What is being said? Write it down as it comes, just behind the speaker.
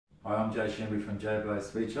Hi, I'm Jay Shembry from JBlow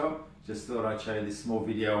Speed Shop. Just thought I'd show you this small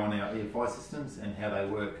video on our EFI systems and how they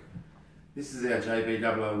work. This is our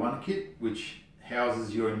JB001 kit, which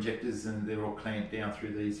houses your injectors, and they're all clamped down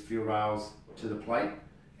through these fuel rails to the plate,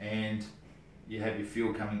 and you have your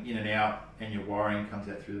fuel coming in and out, and your wiring comes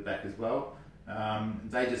out through the back as well.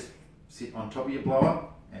 They just sit on top of your blower,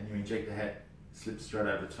 and your injector hat slips straight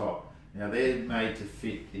over the top. Now they're made to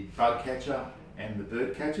fit the bug catcher and the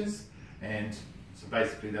bird catchers, and so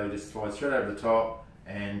basically they'll just slide straight over the top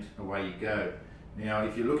and away you go. Now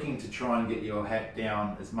if you're looking to try and get your hat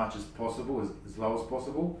down as much as possible, as low as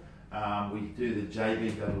possible, we do the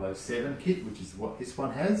JB007 kit, which is what this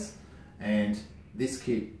one has, and this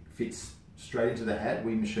kit fits straight into the hat.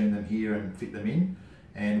 We machine them here and fit them in,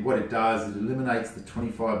 and what it does is it eliminates the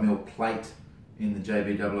 25mm plate in the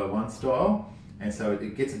JB001 style, and so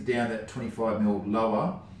it gets it down that 25mm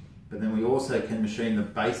lower, but then we also can machine the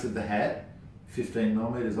base of the hat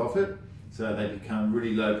 15mm off it, so they become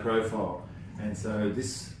really low profile. And so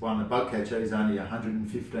this one, the bug catcher, is only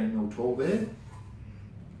 115mm tall there,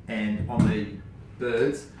 and on the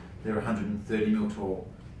birds they're 130mm tall.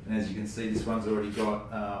 And as you can see, this one's already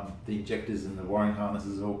got the injectors and the wiring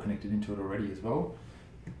harnesses all connected into it already as well,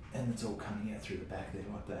 and it's all coming out through the back there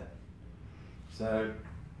like that. So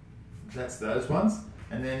that's those ones.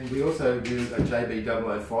 And then we also do a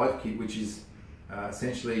JB005 kit, which is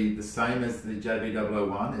essentially the same as the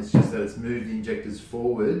JB001. It's just that it's moved the injectors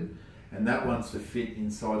forward, and that one's to fit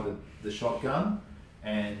inside the shotgun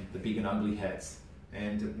and the big and ugly hats.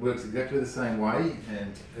 And it works exactly the same way,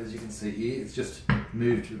 and as you can see here, it's just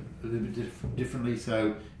moved a little bit differently,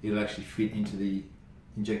 so it'll actually fit into the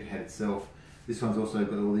injector hat itself. This one's also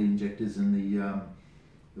got all the injectors and the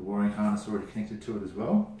wiring harness already connected to it as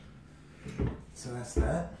well. So that's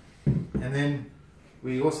that. And then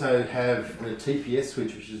we also have the TPS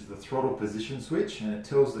switch, which is the throttle position switch, and it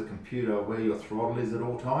tells the computer where your throttle is at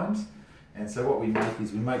all times. And so what we make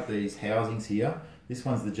is we make these housings here. This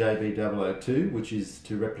one's the JB002, which is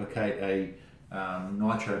to replicate a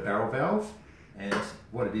nitro barrel valve. And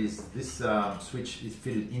what it is, this switch is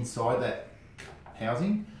fitted inside that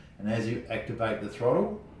housing, and as you activate the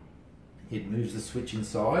throttle, it moves the switch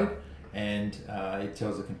inside, and it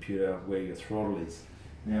tells the computer where your throttle is.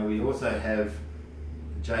 Now we also have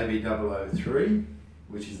the JB003,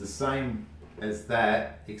 which is the same as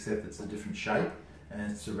that, except it's a different shape,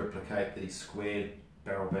 and it's to replicate the squared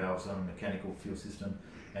barrel valves on a mechanical fuel system.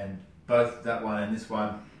 And both that one and this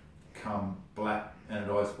one come black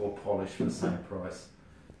anodized or polished for the same price.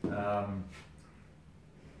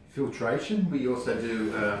 Filtration, we also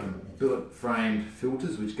do billet framed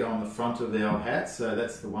filters which go on the front of our hats, so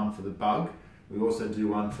that's the one for the bug. We also do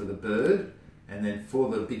one for the bird, and then for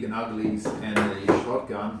the big and uglies and the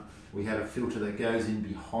shotgun, we have a filter that goes in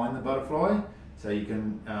behind the butterfly, so you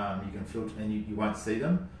can filter and you won't see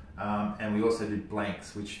them. And we also do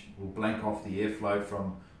blanks, which will blank off the airflow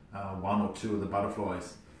from one or two of the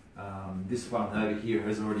butterflies. This one over here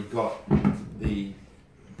has already got the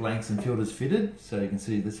blanks and filters fitted, so you can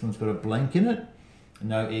see this one's got a blank in it, and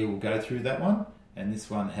no air will go through that one. And this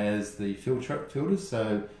one has the filters,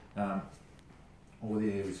 so all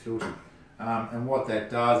the air is filtered. And what that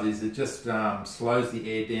does is it just slows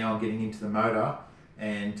the air down getting into the motor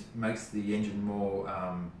and makes the engine more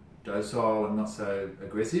docile and not so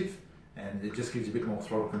aggressive, and it just gives you a bit more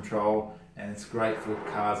throttle control, and it's great for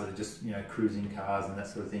cars that are just cruising cars and that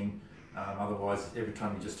sort of thing. Otherwise, every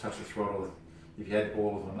time you just touch the throttle, if you had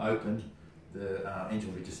all of them open, the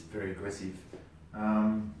engine would be just very aggressive.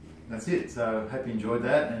 That's it. So hope you enjoyed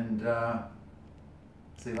that, and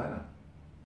see you later.